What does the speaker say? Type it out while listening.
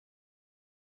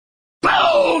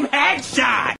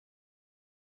Headshot!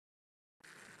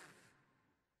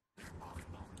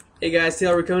 Hey guys,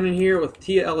 TL Conan here with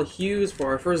TL Hughes for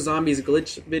our first Zombies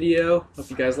Glitch video. Hope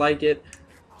you guys like it.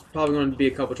 It's probably going to be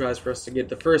a couple tries for us to get it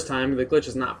the first time. The glitch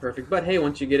is not perfect, but hey,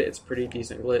 once you get it, it's a pretty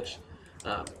decent glitch.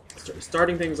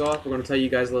 Starting things off, we're going to tell you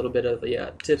guys a little bit of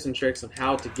the tips and tricks of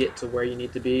how to get to where you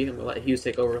need to be. I'm going to let Hughes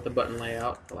take over with the button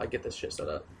layout while I get this shit set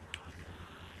up.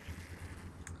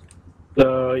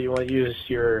 So you want to use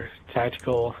your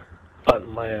tactical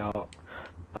button layout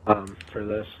for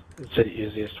this. It's the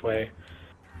easiest way.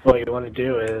 What you want to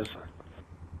do is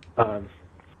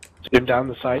zoom down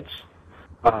the sights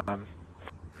on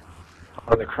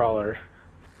the crawler,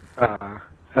 and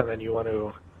then you want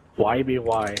to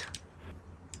YBY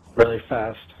really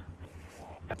fast,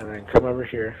 and then come over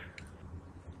here.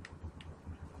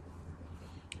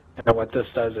 And what this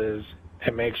does is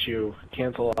it makes you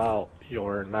cancel out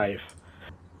your knife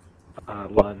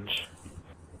lunge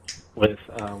with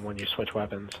when you switch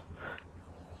weapons.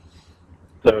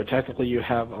 So technically you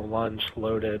have a lunge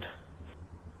loaded,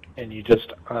 and you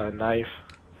just knife,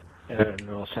 and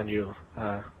it'll send you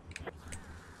a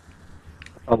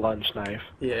lunge knife.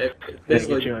 Yeah, it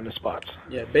basically get you into spots.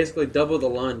 Yeah, basically double the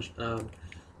lunge.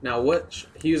 Now what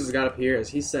Hughes has got up here is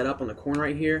he's set up on the corner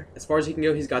right here. As far as he can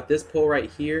go, he's got this pole right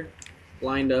here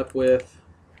lined up with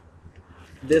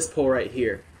this pole right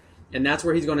here. And that's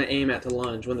where he's going to aim at to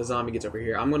lunge when the zombie gets over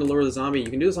here. I'm going to lure the zombie. You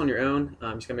can do this on your own.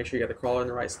 Just got to make sure you got the crawler in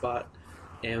the right spot.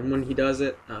 And when he does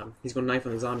it, he's going to knife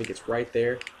when the zombie gets right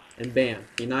there. And bam,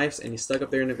 he knifes and he's stuck up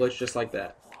there in the glitch just like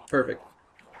that. Perfect.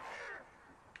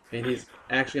 And he's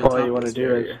actually on top All you want to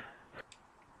do is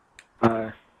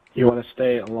you want to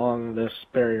stay along this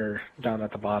barrier down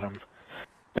at the bottom.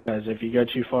 Because if you go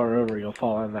too far over, you'll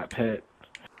fall in that pit,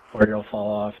 or you'll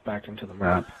fall off back into the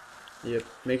map. Yep.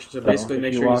 Make sure, basically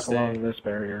make sure you walk stay along this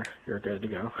barrier, you're good to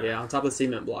go. Yeah, on top of the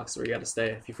cement blocks where you got to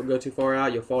stay. If you go too far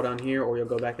out, you'll fall down here, or you'll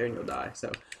go back there and you'll die.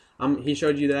 So, he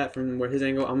showed you that from where his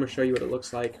angle. I'm gonna show you what it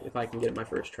looks like if I can get it my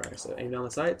first try. So, aim down the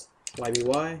sights,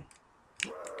 YBY.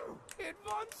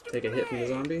 Take a hit from the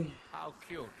zombie. How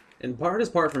cute. And the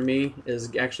hardest part for me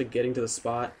is actually getting to the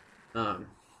spot.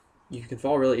 You can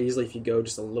fall really easily if you go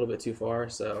just a little bit too far.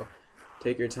 So,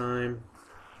 take your time.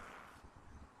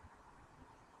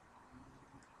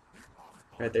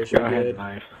 Right there, should be good.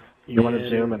 Knife. You want to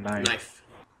zoom and knife. Knife.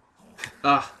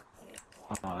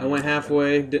 I went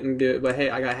halfway, didn't do it, but hey,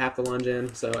 I got half the lunge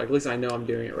in, so at least I know I'm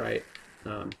doing it right.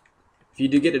 If you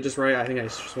do get it just right, I think I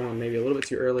just swung maybe a little bit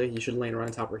too early. You should land right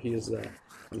on top where he is at. I'm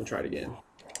going to try it again.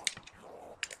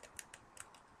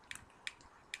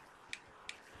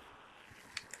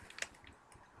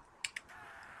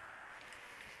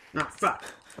 Ah, fuck.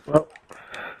 Well.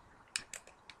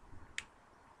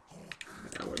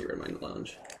 I want to get rid of my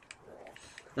lunge.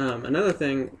 Another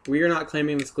thing, we are not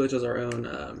claiming this glitch as our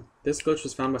own. This glitch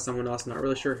was found by someone else, I'm not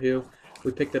really sure who.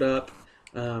 We picked it up,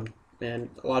 and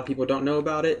a lot of people don't know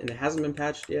about it, and it hasn't been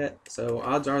patched yet, so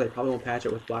odds are they probably won't patch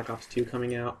it with Black Ops 2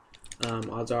 coming out.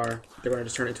 Odds are they're going to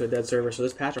just turn it into a dead server, so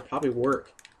this patch will probably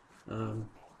work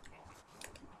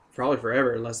probably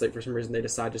forever, unless they, for some reason they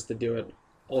decide just to do an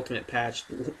ultimate patch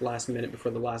last minute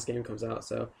before the last game comes out.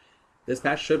 So this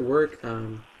patch should work.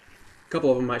 A couple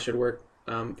of them might should work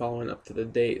following up to the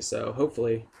date, so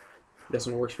hopefully this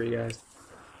one works for you guys.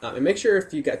 And make sure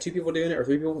if you got 2 people doing it or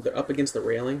 3 people, they're up against the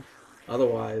railing.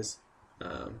 Otherwise,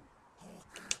 oh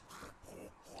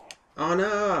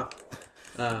no,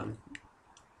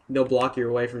 they'll block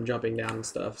your way from jumping down and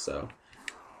stuff. So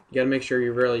you got to make sure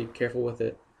you're really careful with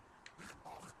it.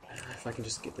 If I can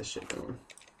just get this shit going.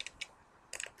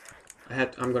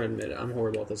 I'm gonna admit it, I'm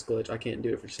horrible at this glitch. I can't do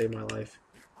it for save my life.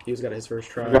 He's got his first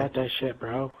try. You got that shit,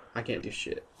 bro. I can't do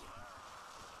shit.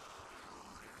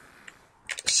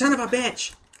 Son of a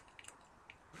bitch!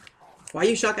 Why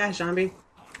you suck ass zombie?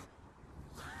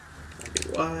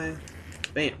 Why?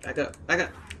 Bam! Back up! Back up!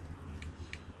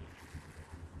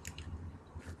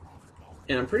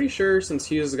 And I'm pretty sure since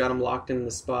Hughes has got him locked in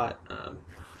the spot,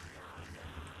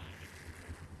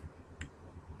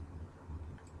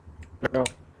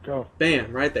 Go.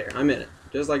 Bam! Right there. I'm in it.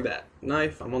 Just like that.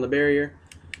 Knife. I'm on the barrier.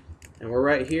 And we're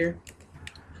right here.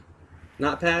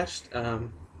 Not patched. I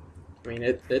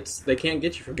mean, they can't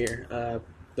get you from here.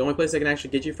 The only place they can actually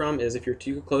get you from is if you're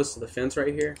too close to the fence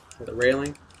right here, or the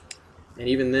railing. And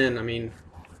even then, I mean,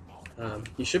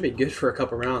 you should be good for a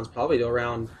couple rounds. Probably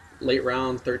around late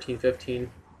round 13, 15,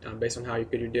 based on how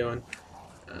good you're doing.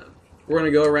 We're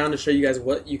going to go around to show you guys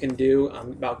what you can do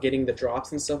about getting the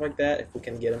drops and stuff like that, if we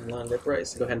can get them lined up right.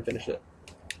 So go ahead and finish it.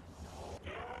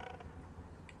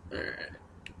 Alright.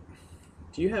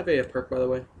 Do you have a perk, by the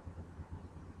way?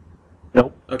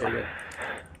 Nope. Okay, good.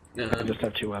 I just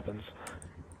have 2 weapons.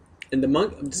 And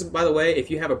the just by the way, if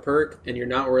you have a perk and you're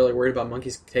not really worried about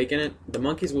monkeys taking it, the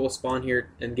monkeys will spawn here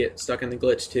and get stuck in the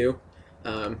glitch too.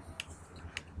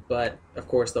 But of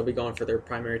course, they'll be going for their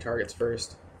primary targets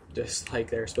first, just like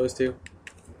they're supposed to.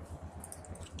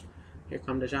 Here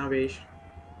come the zombies.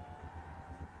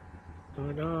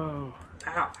 Oh no!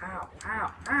 Ow! Ow!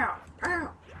 Ow! Ow!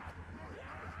 Ow!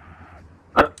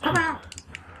 Ow!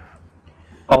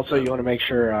 Also, you want to make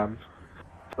sure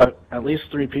at least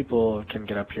 3 people can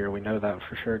get up here. We know that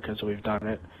for sure because we've done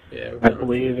it. Yeah, I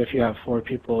believe if you have 4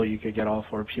 people, you could get all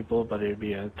 4 people, but it would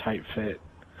be a tight fit.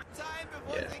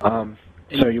 Yeah.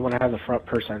 So you want to have the front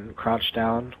person crouched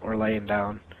down or laying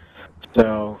down,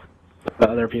 so the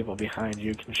other people behind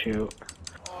you can shoot.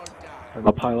 And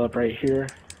they'll pile up right here.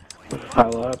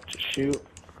 Pile up, just shoot.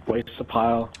 Waste the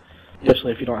pile,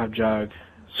 especially if you don't have jug,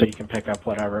 so you can pick up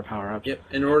whatever power ups. Yep.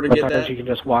 In order to get Sometimes that, you can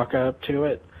just walk up to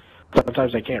it.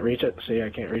 Sometimes I can't reach it. See, I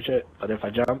can't reach it, but if I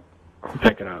jump, I'll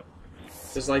pick it up.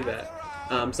 just like that.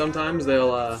 Sometimes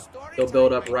they'll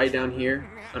build up right down here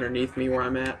underneath me where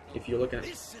I'm at. If you're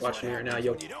watching me right now,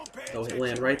 they'll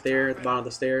land right there at the bottom of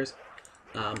the stairs.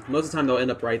 Most of the time they'll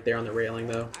end up right there on the railing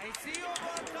though.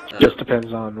 Just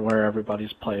depends on where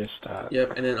everybody's placed at.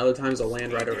 Yep, and then other times they'll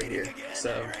land right over here.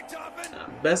 So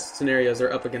best scenarios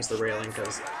are up against the railing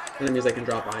because that means they can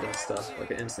drop items stuff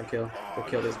like an instant kill. They'll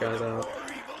kill these guys out.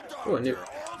 Oh, a nuke.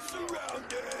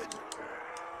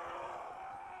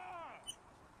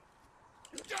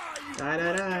 Die,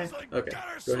 die, die. Okay,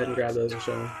 go ahead and grab those and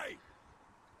show them.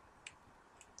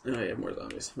 Oh, yeah, more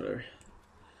zombies. Whatever.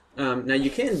 Now, you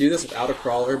can do this without a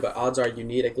crawler, but odds are you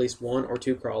need at least 1 or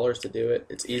 2 crawlers to do it.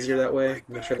 It's easier that way.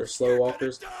 Make sure they're slow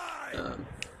walkers.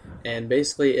 And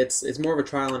basically, it's more of a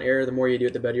trial and error. The more you do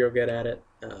it, the better you'll get at it.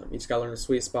 You just gotta learn the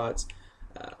sweet spots.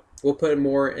 We'll put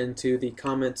more into the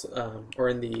comments or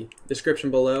in the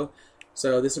description below.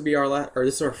 So this will be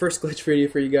this is our first glitch video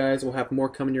for you guys. We'll have more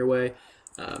coming your way.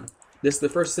 This is the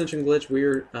first Ascension glitch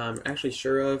we're actually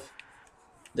sure of.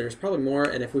 There's probably more,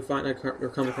 and if we find or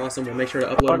come across them, we'll make sure to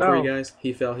upload them for you guys.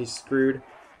 He fell, he's screwed.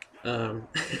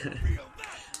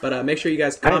 But make sure you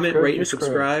guys comment, rate, and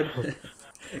subscribe.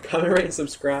 Comment, rate, and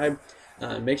subscribe.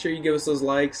 Make sure you give us those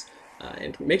likes.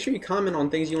 And make sure you comment on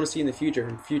things you want to see in the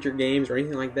future games or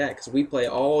anything like that, because we play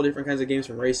all different kinds of games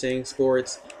from racing,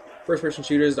 sports, first-person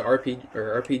shooters to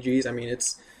RPGs. I mean,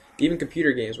 it's even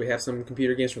computer games. We have some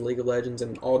computer games from League of Legends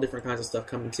and all different kinds of stuff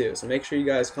coming too. So make sure you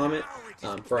guys comment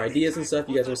for ideas and stuff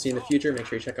you guys want to see in the future. Make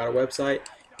sure you check out our website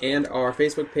and our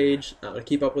Facebook page to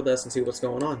keep up with us and see what's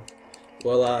going on.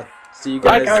 Well, see you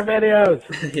guys. Like our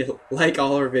videos. Like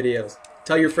all our videos.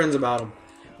 Tell your friends about them.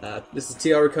 This is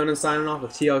TL Conan signing off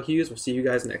with TL Hughes. We'll see you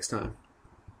guys next time.